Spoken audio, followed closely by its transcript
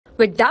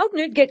With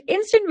Doubtnut, get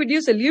instant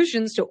video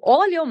solutions to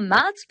all your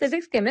maths,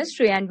 physics,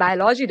 chemistry, and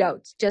biology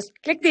doubts. Just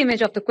click the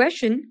image of the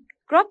question,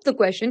 crop the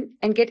question,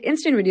 and get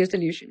instant video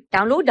solution.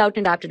 Download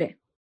Doubtnut app today.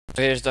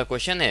 Here's the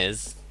question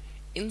is,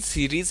 in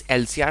series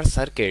LCR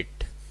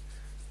circuit,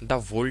 the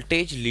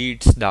voltage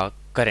leads the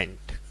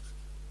current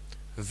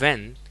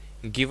when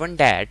given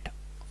that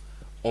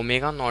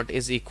omega naught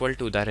is equal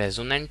to the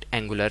resonant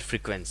angular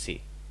frequency.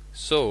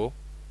 So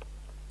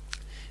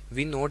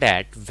we know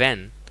that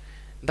when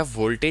the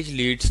voltage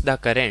leads the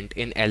current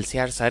in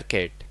LCR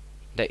circuit,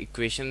 the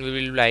equation will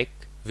be like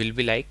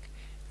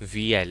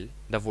VL,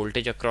 the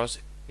voltage across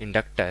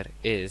inductor,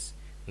 is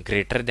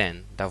greater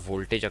than the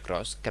voltage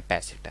across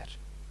capacitor.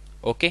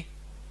 Okay,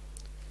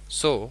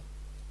 so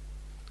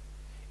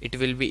it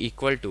will be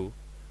equal to,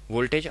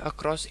 voltage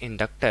across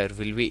inductor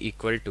will be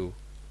equal to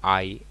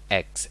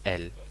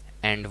IXL,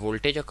 and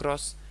voltage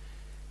across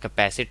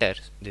capacitor,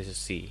 this is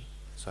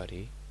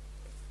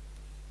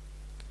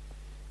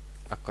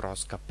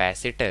across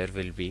capacitor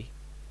will be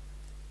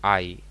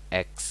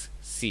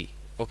IXC.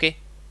 Okay,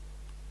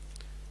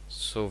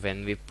 so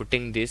when we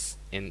putting this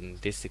in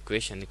this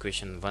equation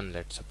 1,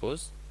 let's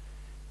suppose,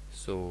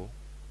 so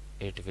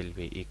it will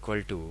be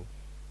equal to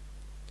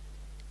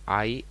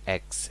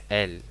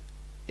IXL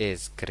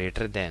is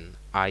greater than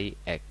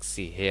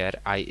IXC. Here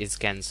I is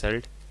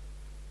cancelled,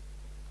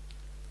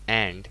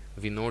 and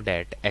we know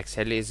that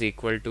XL is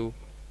equal to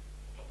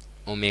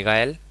omega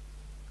L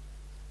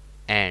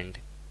and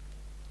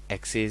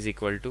XC is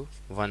equal to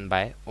 1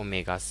 by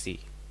omega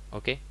C.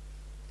 Okay,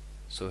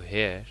 so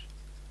here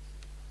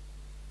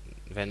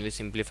when we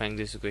simplifying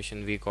this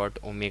equation, we got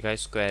omega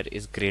square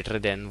is greater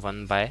than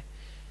 1 by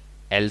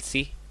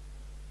LC.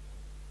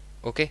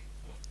 Okay,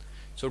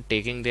 so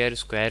taking their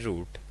square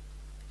root,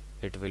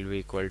 it will be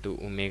equal to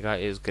omega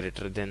is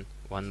greater than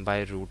 1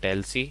 by root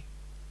LC,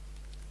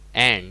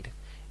 and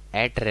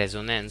at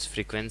resonance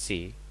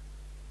frequency,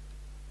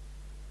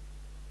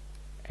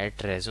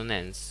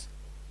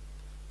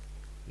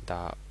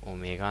 the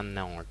omega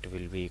naught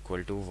will be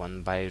equal to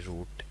 1 by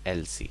root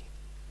LC.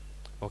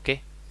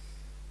 Okay,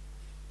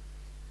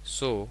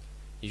 so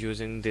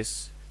using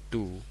this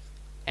 2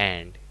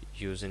 and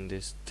using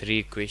this 3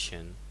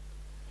 equation,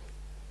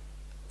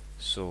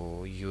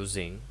 so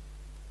using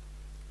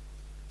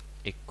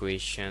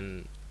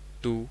equation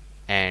 2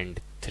 and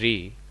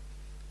 3,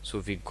 so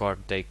we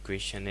got the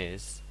equation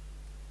is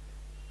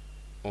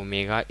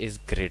omega is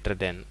greater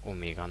than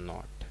omega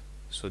naught.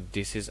 So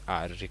this is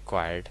our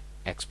required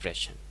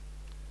expression.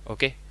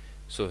 Okay,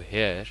 so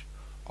here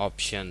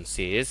option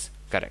C is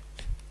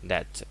correct.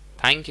 That's it.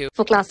 Thank you.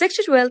 For class 6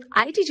 to 12,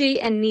 IIT JEE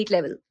and NEET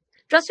level.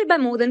 Trusted by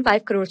more than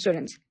 5 crore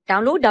students.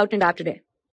 Download Doubtnut app today.